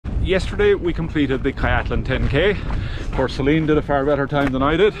Yesterday we completed the Kiathlon 10k. Of course, Celine did a far better time than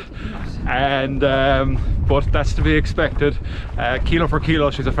I did, and but that's to be expected. Kilo for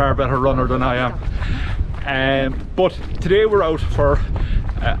kilo, she's a far better runner than I am. But today we're out for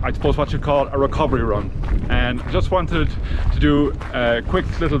I suppose what you'd call a recovery run, and just wanted to do a quick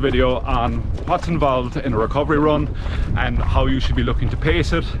little video on what's involved in a recovery run and how you should be looking to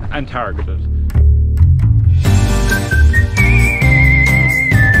pace it and target it.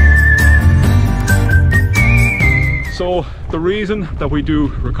 So the reason that we do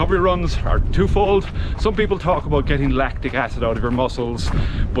recovery runs are twofold. Some people talk about getting lactic acid out of your muscles,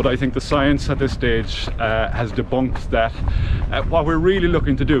 but I think the science at this stage has debunked that. What we're really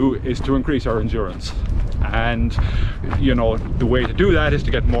looking to do is to increase our endurance. And you know, the way to do that is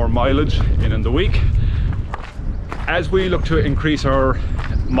to get more mileage in the week. As we look to increase our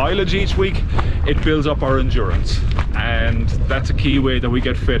mileage each week, it builds up our endurance, and that's a key way that we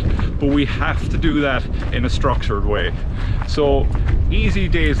get fit, but we have to do that in a structured way. So easy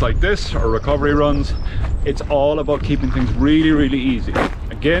days like this, or recovery runs, it's all about keeping things really easy.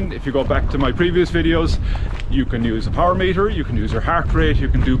 Again, if you go back to my previous videos, you can use a power meter, you can use your heart rate, you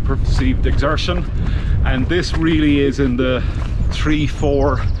can do perceived exertion, and this really is in the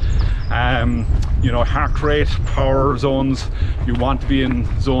 3-4 you know, heart rate, power zones. You want to be in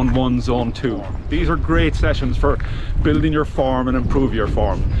zone 1, zone 2. These are great sessions for building your form and improve your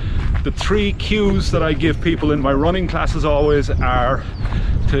form. The 3 cues that I give people in my running classes always are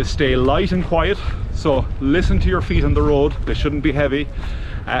to stay light and quiet, so listen to your feet on the road, they shouldn't be heavy,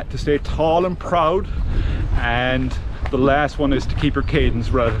 to stay tall and proud, and the last one is to keep your cadence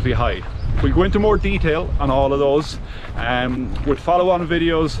relatively high. We'll go into more detail on all of those with follow-on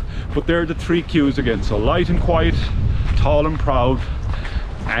videos, but they're the 3 cues again. So light and quiet, tall and proud,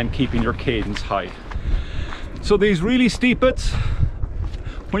 and keeping your cadence high. So these really steep bits,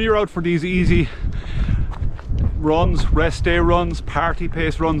 when you're out for these easy runs, rest day runs, party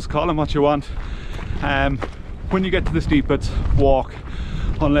pace runs, call them what you want, when you get to the steep bits, walk,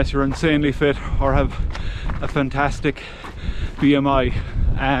 unless you're insanely fit or have a fantastic BMI.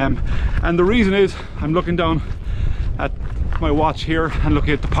 And the reason is, I'm looking down at my watch here and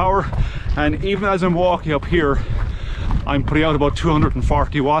looking at the power, and even as I'm walking up here, I'm putting out about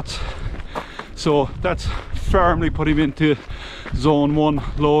 240 watts. So that's firmly putting me into zone 1,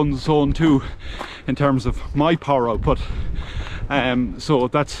 low zone 2 in terms of my power output. So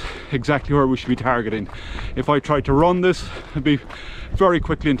that's exactly where we should be targeting. If I tried to run this, I'd be very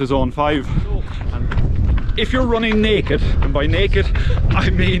quickly into zone 5. And if you're running naked, and by naked I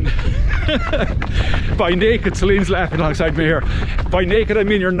mean by naked, Celine's laughing alongside me here. By naked I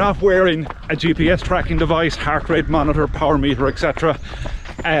mean you're not wearing a GPS tracking device, heart rate monitor, power meter, etc.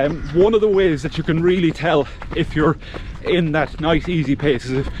 One of the ways that you can really tell if you're in that nice easy pace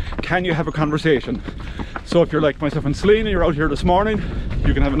is can you have a conversation. So if you're like myself and Celine and you're out here this morning,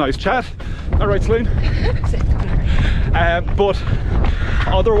 you can have a nice chat. All right, Celine? But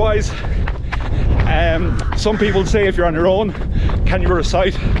otherwise, some people say if you're on your own, can you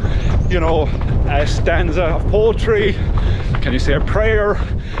recite, you know, a stanza of poetry? Can you say a prayer?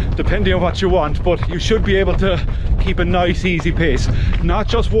 Depending on what you want, but you should be able to keep a nice easy pace, not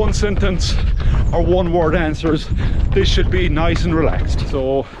just one sentence or one word answers. This should be nice and relaxed.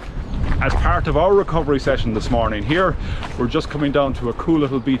 So as part of our recovery session this morning here, we're just coming down to a cool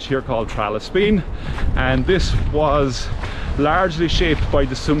little beach here called Tralaspeen, and this was largely shaped by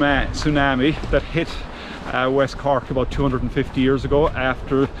the tsunami that hit West Cork about 250 years ago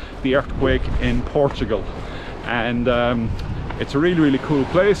after the earthquake in Portugal. And it's a really cool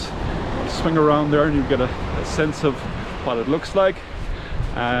place. Swing around there and you get a sense of what it looks like,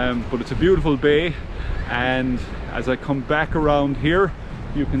 but it's a beautiful bay. And as I come back around here,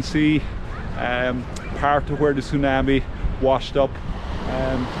 you can see part of where the tsunami washed up.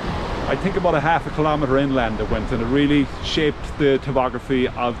 I think about a half a kilometre inland it went, and it really shaped the topography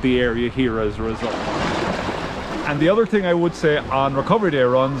of the area here as a result. And the other thing I would say on recovery day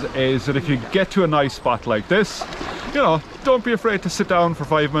runs is that if you get to a nice spot like this, you know, don't be afraid to sit down for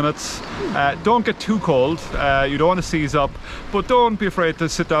 5 minutes. Don't get too cold, you don't want to seize up, but don't be afraid to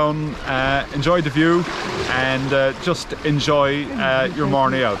sit down, enjoy the view, and just enjoy your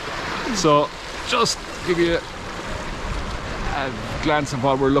morning out. So just give you a glance at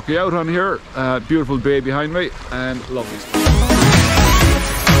what we're looking out on here. Beautiful bay behind me and lovely stuff.